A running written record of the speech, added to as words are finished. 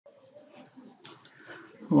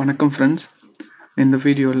வணக்கம் ஃப்ரெண்ட்ஸ். இந்த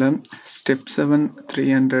வீடியோவில் ஸ்டெப் 7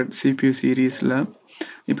 300 CPU சீரீஸில்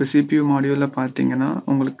இப்போ CPU மாடியூலில் பார்த்தீங்கன்னா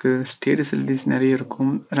உங்களுக்கு ஸ்டேட்டஸ் எல்இடிஸ் நிறைய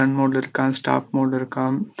இருக்கும். ரன் மோடில் இருக்கா, ஸ்டாப் மோடில் இருக்கா,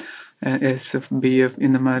 SF, BF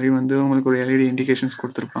இந்த மாதிரி உங்களுக்கு ஒரு எல்இடி இண்டிகேஷன்ஸ்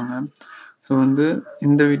கொடுத்துருப்பாங்க. ஸோ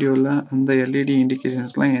இந்த வீடியோவில் அந்த எல்இடி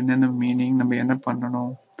இண்டிகேஷன்ஸ்லாம் என்னென்ன மீனிங், நம்ம என்ன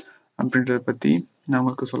பண்ணணும் அப்படின்றத பற்றி நான்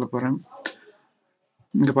உங்களுக்கு சொல்ல போகிறேன்.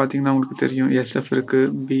 இங்கே பார்த்தீங்கன்னா உங்களுக்கு தெரியும், SF இருக்குது,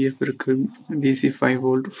 BF இருக்குது, DC 5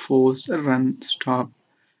 volt, force, run, stop.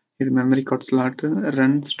 இது memory card slot,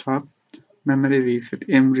 run, stop, memory reset.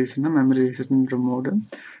 ரீசெட்னா memory ரீசெட்ன்ற mode.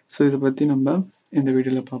 So இதை பற்றி நம்ம இந்த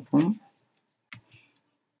வீடியோவில் பார்ப்போம்.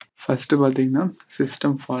 ஃபஸ்ட்டு பார்த்தீங்கன்னா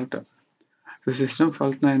சிஸ்டம் ஃபால்ட்டு. ஸோ சிஸ்டம்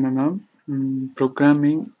ஃபால்ட்னா என்னென்னா,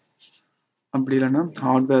 ப்ரோக்ராமிங் அப்படி இல்லைன்னா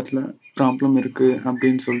ஹார்ட்வேரில் ப்ராப்ளம் இருக்குது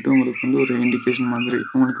அப்படின்னு சொல்லிட்டு உங்களுக்கு ஒரு இண்டிகேஷன் மாதிரி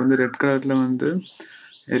உங்களுக்கு ரெட் கலரில்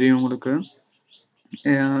எரியும். உங்களுக்கு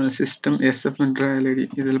சிஸ்டம் எஸ்எஃப்ன்ற எல்இடி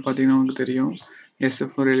இதில் பார்த்தீங்கன்னா உங்களுக்கு தெரியும்,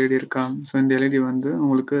 எஸ்எஃப் ஒரு எல்இடி இருக்கா. ஸோ இந்த எல்இடி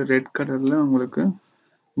உங்களுக்கு ரெட் கலரில் உங்களுக்கு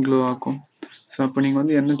க்ளோ ஆகும். ஸோ அப்போ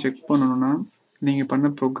நீங்கள் என்ன செக் பண்ணணும்னா, நீங்கள்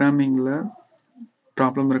பண்ண ப்ரோக்ராமிங்கில்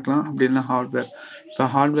ப்ராப்ளம் இருக்கலாம், அப்படி இல்லைனா ஹார்ட்வேர். இப்போ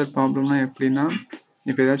ஹார்ட்வேர் ப்ராப்ளம்னா எப்படின்னா,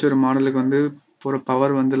 இப்போ ஏதாச்சும் ஒரு மாடலுக்கு ஒரு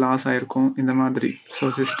பவர் லாஸ் ஆகிருக்கும் இந்த மாதிரி. ஸோ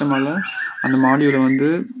சிஸ்டமால் அந்த மாடியூலை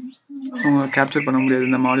அவங்க கேப்சர் பண்ண முடியாது,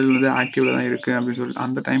 இந்த மாடியூல் ஆக்டிவில் தான் இருக்குது அப்படின்னு சொல்லிட்டு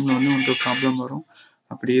அந்த டைமில் உங்களுக்கு ப்ராப்ளம் வரும்.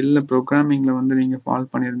 அப்படி இல்லை, ப்ரோக்ராமிங்கில் நீங்கள் ஃபால்ட்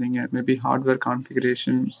பண்ணியிருந்தீங்க, maybe hardware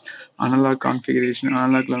configuration, analogue configuration.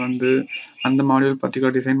 அனலாக்ல அந்த மாடியூல்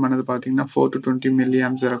பர்டிகுலர் டிசைன் பண்ணது பார்த்தீங்கன்னா 4 to 20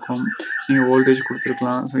 milliamps இருக்கும், நீங்கள் வோல்டேஜ்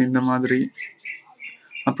கொடுத்துருக்கலாம். ஸோ இந்த மாதிரி.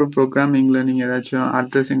 அப்புறம் ப்ரோக்ராமிங்கில் நீங்கள் ஏதாச்சும்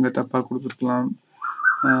அட்ரஸிங்கில் தப்பாக கொடுத்துருக்கலாம்.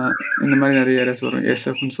 இந்த மாதிரி நிறைய எரர்ஸ் வரும்,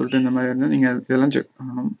 எஸ்எஃப்னு சொல்லிட்டு. இந்த மாதிரி இருந்தால் நீங்கள் இதெல்லாம் செக்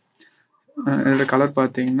பண்ணணும். இதோட கலர்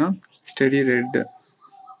பார்த்தீங்கன்னா ஸ்டெடி ரெட்.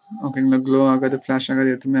 ஓகேங்களா, க்ளோ ஆகாது, ஃப்ளாஷ் ஆகாது,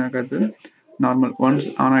 எதுவுமே ஆகாது, நார்மல். ஒன்ஸ்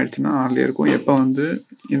ஆன் ஆயிடுச்சுன்னா ஆன்லேயே இருக்கும். எப்போ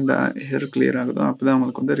இந்த ஹேர் கிளியர் ஆகுதோ அப்போ தான்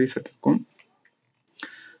உங்களுக்கு ரீசெட் இருக்கும்.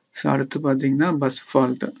 ஸோ அடுத்து பார்த்தீங்கன்னா பஸ்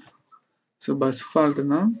ஃபால்ட்டு. ஸோ பஸ்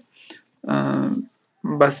ஃபால்ட்டுனா,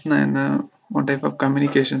 பஸ்னா என்ன, ஒன் டைப் ஆஃப்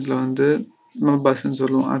கம்யூனிகேஷன்ஸில் நம்ம பஸ்ன்னு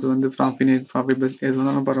சொல்லுவோம். அது ப்ராஃபி பஸ் எது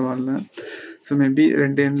வேணாலும் பரவாயில்ல. ஸோ மேபி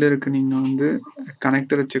 2 எண்டில் இருக்குது, நீங்கள்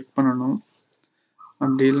கனெக்டரை செக் பண்ணணும்.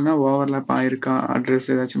 அப்படி இல்லைன்னா ஓவர்லேப் ஆயிருக்கா, அட்ரஸ்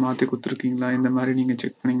ஏதாச்சும் மாற்றி கொடுத்துருக்கீங்களா, இந்த மாதிரி நீங்கள்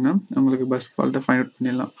செக் பண்ணிங்கன்னா உங்களுக்கு பஸ் ஃபால்ட்டை ஃபைண்ட் அவுட்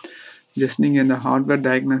பண்ணிடலாம். ஜஸ்ட் நீங்கள் இந்த ஹார்ட்வேர்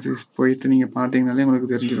டயக்னாசிஸ் போயிட்டு நீங்கள் பார்த்தீங்கனாலே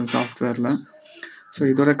உங்களுக்கு தெரிஞ்சிடும் சாஃப்ட்வேரில். ஸோ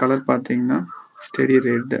இதோட கலர் பார்த்தீங்கன்னா ஸ்டெடி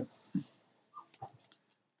ரெட்.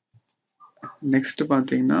 நெக்ஸ்ட்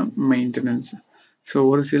பார்த்தீங்கன்னா மெயின்டெனன்ஸ். ஸோ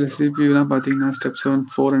ஒரு சில சிபியூலாம் பார்த்தீங்கன்னா ஸ்டெப் 7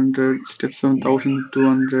 400, ஸ்டெப் 7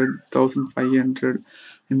 1200, 1500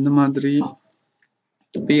 இந்த மாதிரி.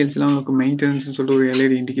 பிஎல்சிலாம் உங்களுக்கு மெயின்டெனன்ஸ் சொல்லிட்டு ஒரு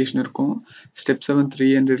எல்இடி இண்டிகேஷன் இருக்கும். ஸ்டெப் 7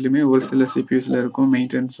 300லையுமே ஒரு சில சிபியூஸில் இருக்கும்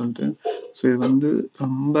மெயின்டெனன்ஸ் சொல்லிட்டு. ஸோ இது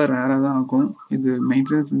ரொம்ப ரேராக தான் ஆகும். இது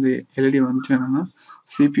மெயின்டெனன்ஸ் இந்த எல்இடி வந்துச்சு என்னன்னா,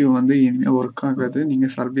 சிபியூ இனிமேல் ஒர்க் ஆகாது,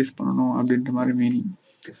 நீங்கள் சர்வீஸ் பண்ணணும் அப்படின்ற மாதிரி மீனிங்.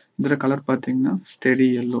 இதோட கலர் பார்த்தீங்கன்னா ஸ்டெடி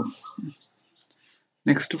எல்லோ.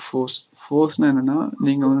 Next force. ஃபோர்ஸ்னா என்னன்னா,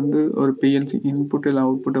 நீங்கள் ஒரு பிஎல்சி இன்புட் இல்லை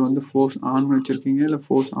அவுட்புட்டை ஃபோர்ஸ் ஆன் பண்ணி வச்சுருக்கீங்க, இல்லை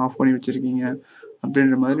ஃபோர்ஸ் ஆஃப் பண்ணி வச்சுருக்கீங்க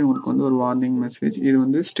அப்படின்ற மாதிரி உங்களுக்கு ஒரு வார்னிங் மெசேஜ்.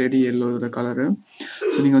 இது ஸ்டெடி எல்லோட கலரு.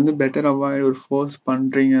 ஸோ நீங்கள் பெட்டர் அவாய்ட் ஒரு ஃபோர்ஸ்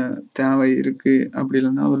பண்ணுறீங்க, தேவை இருக்குது, அப்படி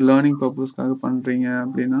இல்லைன்னா ஒரு லேர்னிங் பர்பஸ்க்காக பண்ணுறீங்க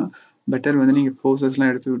அப்படின்னா பெட்டர் நீங்கள்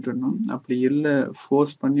ஃபோர்ஸஸ்லாம் எடுத்து விட்டுடணும். அப்படி இல்லை,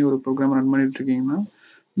 ஃபோர்ஸ் பண்ணி ஒரு ப்ரோக்ராம் ரன் பண்ணிட்டு இருக்கீங்கன்னா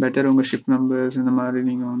பெட்டர் உங்கள் ஷிப் நம்பர்ஸ் இந்த மாதிரி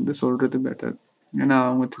நீங்கள் சொல்கிறது பெட்டர். ஏன்னா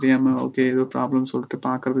அவங்க தெரியாமல் ஓகே ஏதோ ப்ராப்ளம் சொல்லிட்டு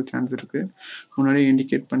பார்க்கறதுக்கு சான்ஸ் இருக்குது. முன்னாடியே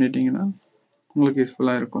இண்டிகேட் பண்ணிட்டீங்கன்னா உங்களுக்கு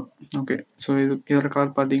யூஸ்ஃபுல்லாக இருக்கும். ஓகே, ஸோ இதோட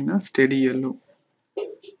கலர் பார்த்தீங்கன்னா ஸ்டெடி எல்லோ.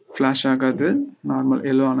 ஃப்ளாஷ் ஆகாது, நார்மல்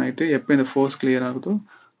எல்லோ ஆன் ஆகிட்டு எப்போ இந்த ஃபோர்ஸ் கிளியர் ஆகுதோ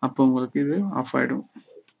அப்போ உங்களுக்கு இது ஆஃப் ஆகிடும்.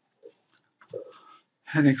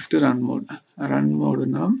 Next run mode. Run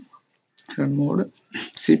mode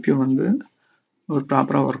CPU ஒரு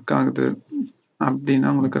ப்ராப்பராக ஒர்க் ஆகுது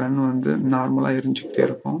அப்படின்னா உங்களுக்கு ரன் நார்மலாக எரிஞ்சுக்கிட்டே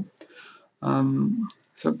இருக்கும்.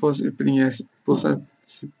 சப்போஸ் இப்போ நீங்கள் புதுசாக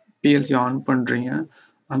பிஎல்சி ஆன் பண்ணுறீங்க,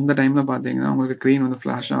 அந்த டைமில் பார்த்தீங்கன்னா உங்களுக்கு க்ரீன்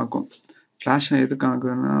ஃப்ளாஷ் ஆகும். ஃப்ளாஷ் எதுக்கு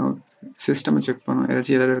ஆகுதுன்னா, சிஸ்டமை செக் பண்ணும்,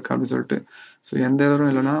 ஏதாச்சும் எரர் இருக்கா அப்படின்னு சொல்லிட்டு. ஸோ எந்த எரரும்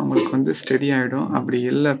இல்லைன்னா உங்களுக்கு ஸ்டெடி ஆகிடும். அப்படி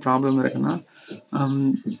இல்லை ப்ராப்ளம் இருக்குன்னா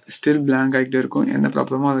ஸ்டில் பிளாங்க் ஆகிட்டே இருக்கும், என்ன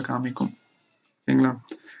ப்ராப்ளமோ அதை காமிக்கும். ஓகேங்களா.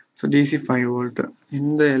 ஸோ DC 5 volt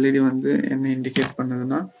இந்த எல்இடி என்ன இண்டிகேட்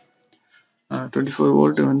பண்ணுதுன்னா 24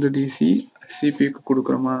 volt டிசி சிபிக்கு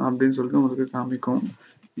கொடுக்குறோமா அப்படின்னு சொல்லிட்டு உங்களுக்கு காமிக்கும்.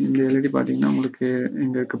 இந்த எல்இடி பார்த்தீங்கன்னா உங்களுக்கு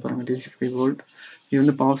எங்கே இருக்க பாருங்கள், DC 5 volt.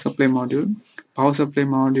 இது power supply module. Power supply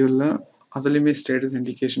மாடியூலில் அதுலேயுமே ஸ்டேட்டஸ்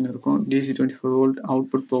இண்டிகேஷன் இருக்கும். DC 24 volt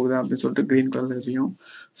அவுட்புட் போகுதா அப்படின்னு சொல்லிட்டு க்ரீன் கலர் தெரியும்.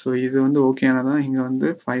 ஸோ இது ஓகேனாதான்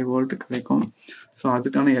இங்கே 5 volt கிடைக்கும். ஸோ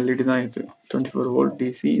அதுக்கான எல்இடி தான் இது. 24 volt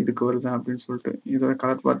DC இதுக்கு வருதா அப்படின்னு சொல்லிட்டு. இதோட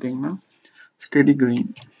கலர் பார்த்தீங்கன்னா ஸ்டெடி green.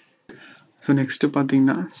 ஸோ நெக்ஸ்ட்டு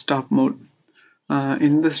பார்த்தீங்கன்னா ஸ்டாப் மோட்.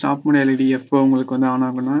 இந்த ஸ்டாப் மோட் எல்இடி எப்போ உங்களுக்கு வந்து ஆன்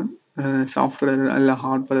ஆகும்னா சாஃப்ட்வேர் இல்லை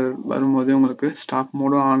ஹார்ட்வேர் வரும்போதே உங்களுக்கு ஸ்டாப்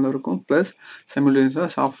மோடும் ஆன் இருக்கும். ப்ளஸ் சிமில்டேனியஸாக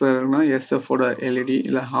சாஃப்ட்வேர்னா எஸ்எஃபோட எல்இடி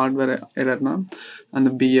இல்லை ஹார்ட்வேர் எரர்னா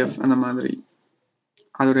அந்த பிஎஃப் அந்த மாதிரி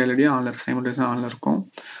அதோட எல்இடி ஆன்ல சைமில்டேனியஸாக ஆன்ல இருக்கும்.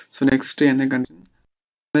 ஸோ நெக்ஸ்ட்டு என்ன கண்டிஷன்,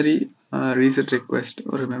 மெமரி ரீசெட் ரெக்வெஸ்ட்.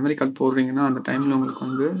 ஒரு மெமரி கார்டு போடுறீங்கன்னா அந்த டைமில் உங்களுக்கு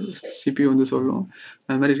வந்து சிபியூ வந்து சொல்லும்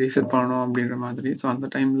மெமரி ரீசெட் பண்ணணும் அப்படின்ற மாதிரி. ஸோ அந்த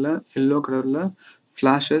டைமில் எல்லோ கலரில்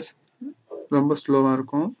ஃப்ளாஷஸ் ரொம்ப ஸ்லோவாக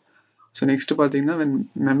இருக்கும். ஸோ நெக்ஸ்ட்டு பார்த்தீங்கன்னா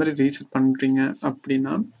மெமரி ரீசெட் பண்ணுறீங்க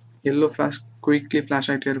அப்படின்னா எல்லோ ஃப்ளாஷ் குயிக்லி ஃப்ளாஷ்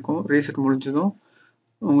ஆகிட்டே இருக்கும். ரீசெட் முடிஞ்சதும்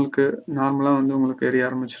உங்களுக்கு நார்மலாக வந்து உங்களுக்கு எரிய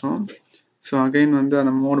ஆரம்பிச்சிடும். ஸோ அகைன் வந்து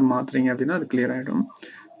அந்த மோடு மாற்றுறீங்க அப்படின்னா அது கிளியர் ஆகிடும்.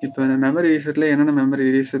 இப்போ இந்த மெமரி ரீசெட்டில் என்னென்ன மெமரி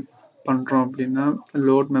ரீசெட் பண்ணுறோம் அப்படின்னா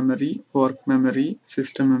load memory, work memory,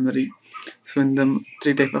 system memory. So இந்த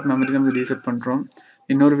 3 டைப் ஆஃப் மெமரி நம்ம ரீசெட் பண்ணுறோம்.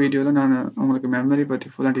 இன்னொரு வீடியோவில் நான் உங்களுக்கு மெமரி பற்றி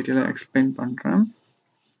ஃபுல்லாக டீட்டெயிலாக எக்ஸ்பிளைன் பண்ணுறேன்.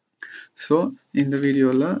 ஸோ இந்த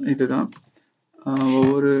வீடியோவில் இதுதான்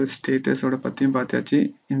ஒவ்வொரு ஸ்டேட்டஸோட பற்றியும் பார்த்தாச்சு.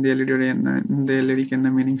 இந்த எல்இடியோட என்ன, இந்த எல்இடிக்கு என்ன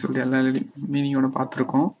மீனிங் சொல்லி எல்லா எல்இடி மீனிங்கோட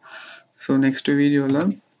பார்த்துருக்கோம். ஸோ நெக்ஸ்ட் வீடியோவில்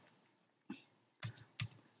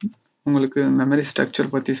உங்களுக்கு மெமரி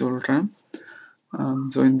ஸ்ட்ரக்சர் பற்றி சொல்கிறேன்.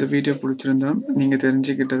 ஸோ இந்த வீடியோ பிடிச்சிருந்தா நீங்கள்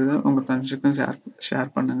தெரிஞ்சுக்கிட்டதை உங்கள் ஃப்ரெண்ட்ஸுக்கும் ஷேர்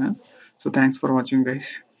பண்ணுங்கள். ஸோ தேங்க்ஸ் ஃபார் வாட்சிங் கைஸ்.